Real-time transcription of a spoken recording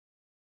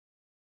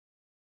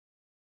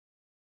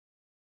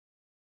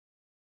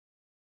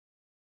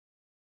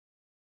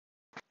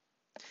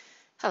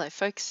Hello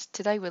folks,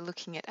 today we're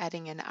looking at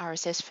adding an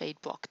RSS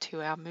feed block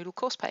to our Moodle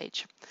course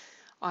page.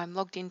 I'm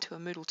logged into a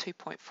Moodle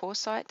 2.4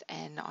 site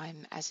and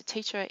I'm as a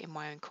teacher in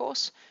my own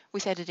course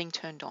with editing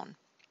turned on.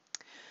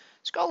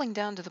 Scrolling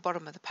down to the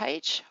bottom of the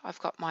page, I've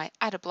got my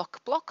Add a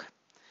Block block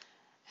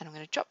and I'm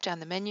going to drop down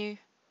the menu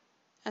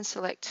and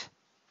select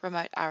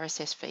Remote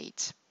RSS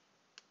Feeds.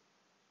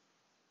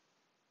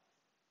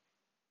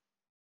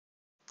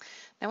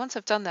 Now once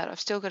I've done that, I've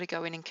still got to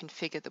go in and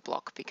configure the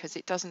block because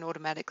it doesn't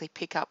automatically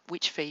pick up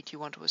which feed you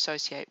want to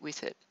associate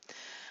with it.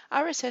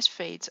 RSS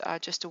feeds are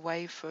just a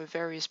way for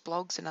various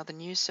blogs and other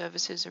news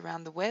services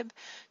around the web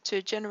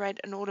to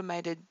generate an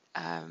automated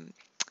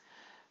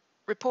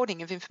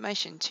reporting of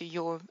information to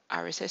your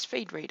RSS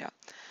feed reader.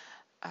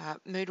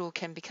 Moodle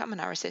can become an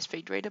RSS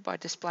feed reader by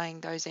displaying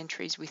those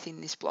entries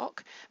within this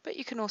block, but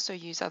you can also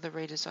use other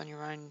readers on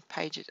your own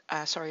pages,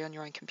 on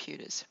your own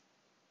computers.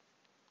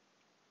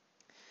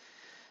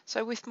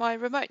 So with my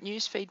remote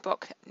news feed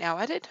block now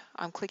added,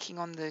 I'm clicking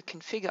on the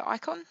configure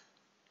icon.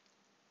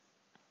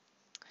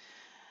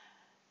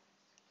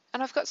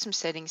 And I've got some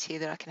settings here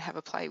that I can have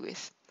a play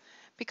with.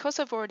 Because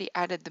I've already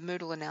added the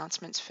Moodle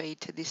announcements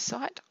feed to this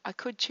site, I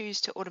could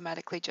choose to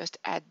automatically just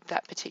add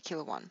that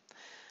particular one.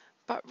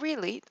 But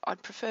really,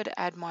 I'd prefer to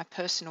add my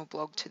personal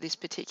blog to this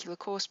particular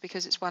course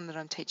because it's one that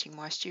I'm teaching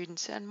my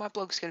students and my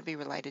blog's going to be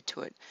related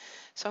to it.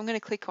 So I'm going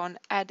to click on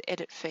Add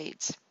Edit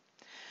Feeds.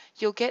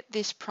 You'll get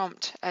this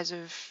prompt as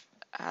of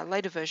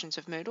later versions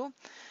of Moodle.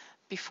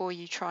 Before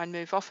you try and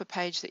move off a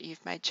page that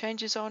you've made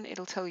changes on,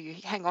 it'll tell you,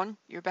 hang on,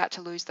 you're about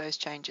to lose those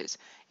changes.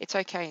 It's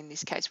okay in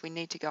this case, we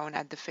need to go and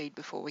add the feed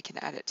before we can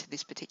add it to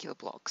this particular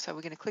block. So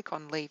we're going to click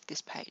on Leave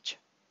this page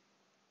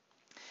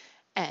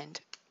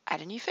and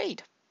add a new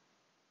feed.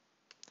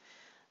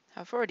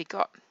 I've already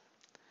got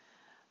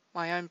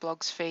my own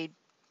blog's feed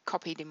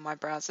copied in my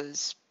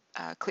browser's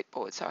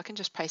clipboard, so I can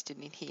just paste it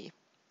in here.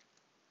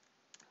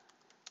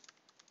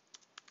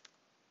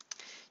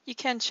 You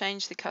can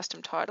change the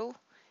custom title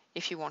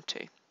if you want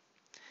to.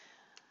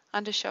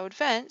 Under Show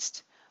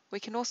Advanced, we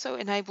can also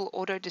enable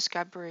auto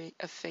discovery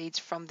of feeds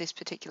from this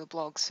particular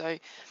blog. So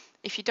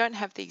if you don't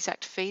have the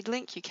exact feed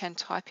link, you can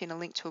type in a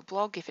link to a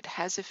blog. If it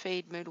has a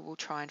feed, Moodle will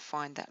try and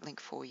find that link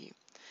for you.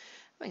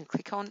 We can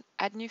click on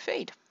Add New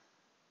Feed.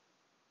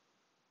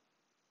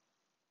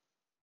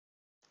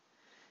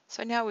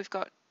 So now we've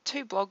got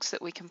two blogs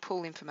that we can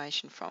pull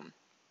information from.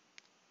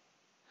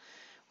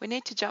 We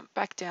need to jump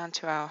back down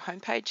to our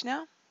homepage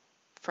now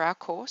for our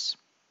course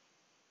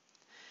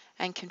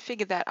and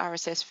configure that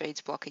RSS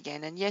feeds block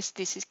again. And yes,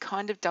 this is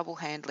kind of double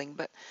handling,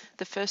 but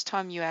the first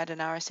time you add an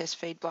RSS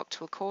feed block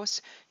to a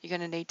course, you're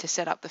going to need to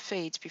set up the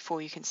feeds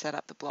before you can set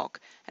up the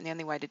block. And the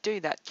only way to do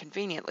that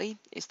conveniently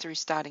is through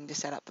starting to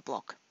set up the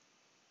block.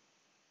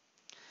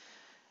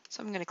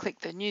 So I'm going to click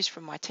the News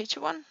from My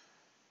Teacher one.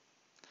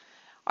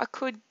 I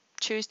could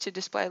choose to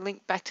display a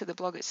link back to the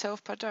blog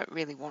itself, but I don't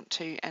really want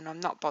to, and I'm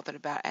not bothered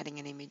about adding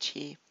an image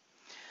here.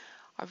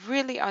 I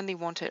really only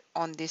want it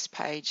on this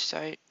page,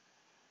 so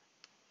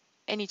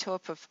any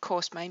type of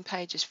course main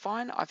page is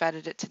fine. I've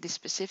added it to this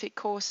specific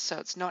course, so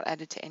it's not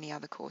added to any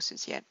other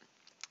courses yet.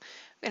 I'm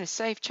going to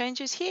save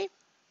changes here.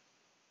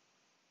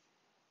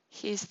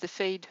 Here's the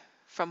feed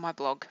from my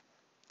blog.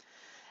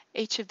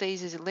 Each of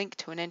these is a link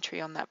to an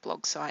entry on that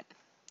blog site.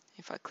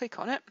 If I click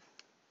on it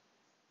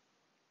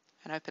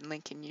and open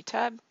link in new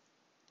tab,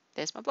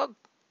 there's my blog.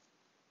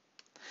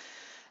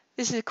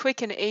 This is a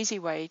quick and easy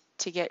way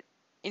to get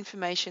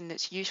information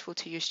that's useful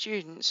to your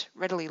students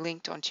readily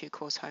linked onto your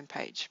course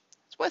homepage.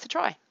 It's worth a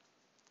try.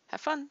 Have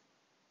fun.